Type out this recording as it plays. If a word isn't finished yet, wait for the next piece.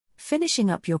Finishing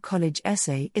up your college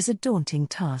essay is a daunting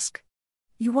task.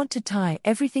 You want to tie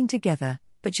everything together,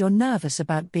 but you're nervous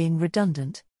about being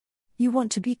redundant. You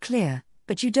want to be clear,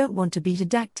 but you don't want to be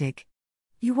didactic.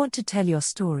 You want to tell your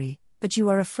story, but you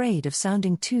are afraid of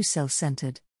sounding too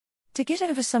self-centered. To get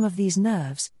over some of these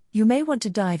nerves, you may want to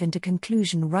dive into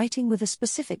conclusion writing with a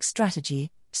specific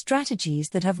strategies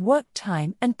that have worked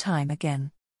time and time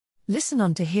again. Listen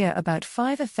on to hear about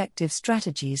 5 effective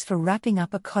strategies for wrapping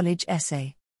up a college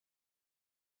essay.